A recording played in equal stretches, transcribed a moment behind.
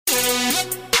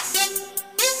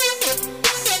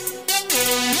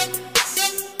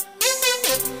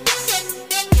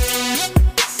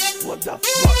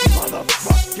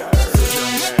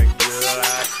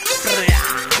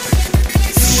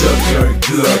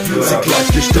Glock, c'est clair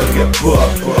que je t'aurais pas.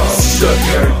 Si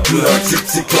j'avais un Glock,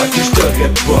 c'est clair que je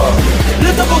t'aurais pas. Le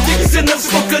tabandier qui s'énerve,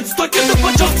 c'est mon code. Dis-toi que t'as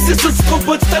pas de chance, c'est sûr tu te trompes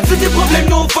pas. Tu tapes, c'est des problèmes,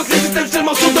 non fuck les systèmes. J'ai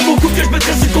tellement sûr de mon coup que je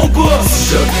mettrais sur combat.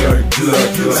 Si j'avais un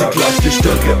Glock, c'est clair que je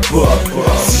t'aurais pas.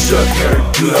 Si j'avais un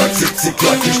Glock, c'est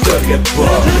clair que je t'aurais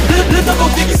pas. Le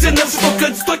tabandier qui s'énerve, c'est mon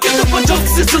code. Dis-toi que t'as pas de chance,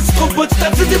 c'est sûr tu te trompes pas. Tu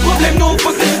tapes, c'est des problèmes, non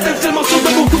fuck les systèmes. J'ai tellement sûr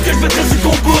de mon coup que je mettrais sur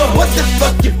combat. What the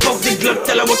fuck, il porte des glocks,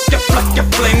 t'as la waka flaka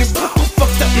flame. C'est pas pour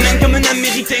fuck ta man comme un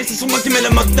américain. C'est sur moi qui mets le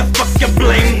motherfucker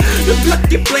blame. Le bloc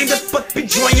est plein de potes pis de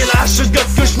joints. Y'a la hache de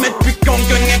gosse que je mets depuis qu'on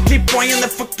gagne avec les points. Y'en a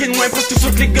fucking moins, presque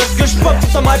sûr que les gosses que je pop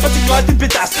sur ta mère, pas tu claires, t'es une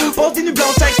pétasse. Passe des nuits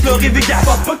blanches à explorer Vegas.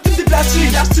 Fuck, tu me déplaces, tu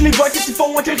les gâches, tu les vois, qu'est-ce qu'ils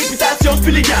font avec leur réputation, c'est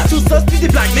plus légal. Tout ça, c'est plus des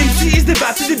blagues, même si ils se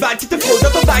débattent, c'est des bagues qui te fraudent.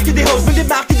 Dans ton bac, y'a des hosts, même des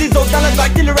marques et des autres dans la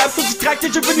vague. T'es le rap sur du crack, t'es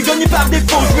venu gagner par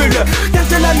défaut. J'veux le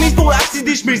casser la mise pour acheter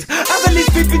des chemises. Avaler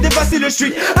les puis dépasser le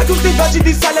street. À cause des badges, j'ai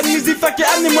des salles amnésies. Fait que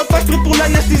amenez-moi pas, j'prête pour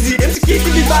l'anesthésie. MCK,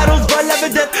 c'est des battles, vole la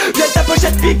vedette. Viens ta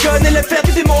pochette, piconne, et le fer,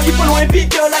 des démons, il est pas loin,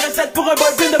 picole. La recette pour un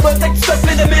bol plein de bottes, avec du stock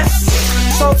plein de mess.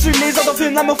 Sens-tu les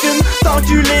endorphines à morphine,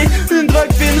 t'enculer, une drogue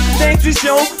fine,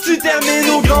 d'intuition, tu termines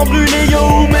au grand brûlé,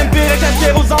 yo. Même pire,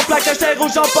 calcaire aux emplaques, hashtag aux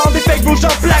gens parle, des fake bros, j'en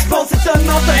plaque. Pense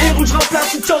étonnant, t'as un rouge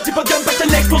remplace, une chose, j'ai pas de gun, fait que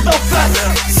je l'explose en face.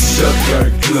 Si j'avais un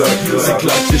Glock, c'est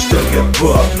clair que je t'aurais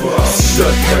pas. Si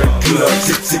j'avais un Glock,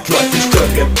 c'est clair que je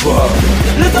t'aurais pas.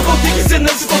 Le tabandier qui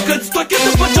s'énerve, c'est ton code, dis-toi que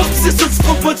t'as pas de chance, c'est sûr tu te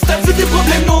trompes pas, tu tapes, c'est des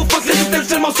problèmes, non fuck les systèmes, j'ai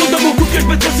tellement sûr de mon coup que je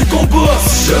mettrais sur combat.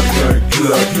 Si j'avais un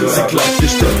Glock, c'est clair que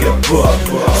je t'aurais pas.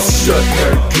 Si j'avais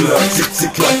un Glock,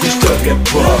 c'est clair que je t'aurais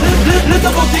pas. Le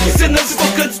tabandier qui s'énerve, c'est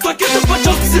ton code, dis-toi que t'as pas de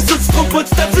chance, c'est sûr tu te trompes pas,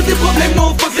 tu tapes, c'est des problèmes,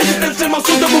 non fuck les systèmes, j'ai tellement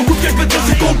sûr de mon coup que je mettrais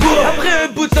sur combat. Après un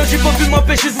bout de temps, j'ai pas pu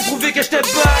m'empêcher de vous prouver que j'étais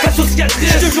bas. Face aux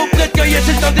cicatrices, j'suis toujours prêt quand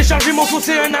c'est le temps de décharger mon faux,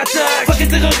 c'est un attaque. Fuck les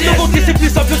terroristes, tabandier c'est plus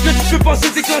simple que tu peux penser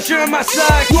déclencher un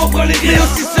massacre. Nous on prend les risques, mais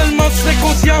aussi seulement tu serais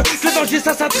conscient que le danger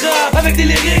ça s'attrape avec des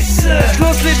lyrics.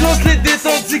 J'lance les dés,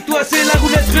 tandis que toi c'est la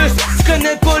roulette russe. Tu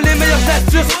connais pas les meilleures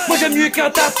astuces, moi j'aime mieux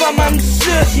quand ta femme elle me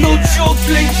suce. No joke,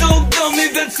 plein d'eau dans mes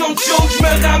veines sans joke, j'me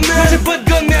ramène. Moi j'ai pas de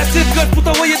gun mais assez de code pour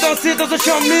t'envoyer danser dans un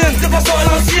champ de mine. De façon à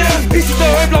l'ancienne, pis si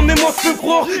t'as un blanc mais moi tu peux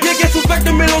croire. Y'a qu'un sous-pack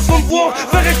de mélange va me voir,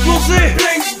 faire exploser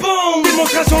plein de bombes.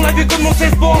 Démonstration la vie comme mon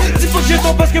 16 bord. Dis pas que j'ai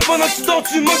tort parce que pendant que tu dors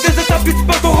tu manques des étapes puis tu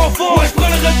perds ton renfort. Moi j'prends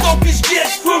le temps puis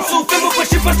j'guette from so fais-moi pas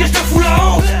chier parce que j'te fous la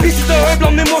honte. Pis si t'as un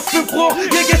blanc mais moi tu peux croire.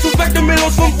 Y'a qu'un sous-pack de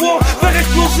mélange va me voir, faire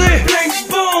exploser plein de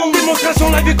bombes. Démonstration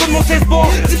la vie comme mon 16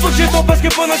 bord. Dis pas que j'ai tort parce que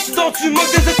pendant que tu dors tu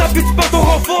manques des étapes puis tu perds ton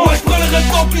renfort. Moi j'prends le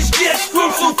temps puis j'guette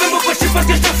from so fais-moi pas chier parce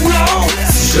que j'te fous la honte.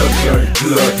 Si j'avais un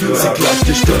Glock, c'est clair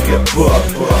que je t'aurais pas.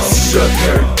 Si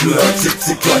j'avais un Glock,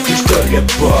 c'est clair que je t'aurais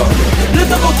pas. Le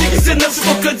tabandier qui s'énerve, c'est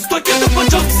ton code, dis-toi que t'as pas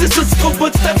de chance, c'est sûr tu te trompes pas,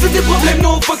 tu tapes, c'est des problèmes,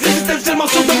 non fuck les systèmes, j'ai tellement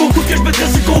sûr de mon coup que je mettrais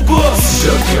sur combat. Si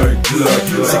j'avais un Glock,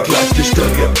 c'est clair que je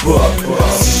t'aurais pas.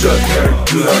 Si j'avais un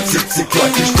Glock, c'est clair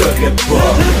que je t'aurais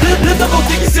pas. Le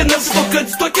tabandier qui s'énerve, c'est ton code,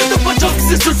 dis-toi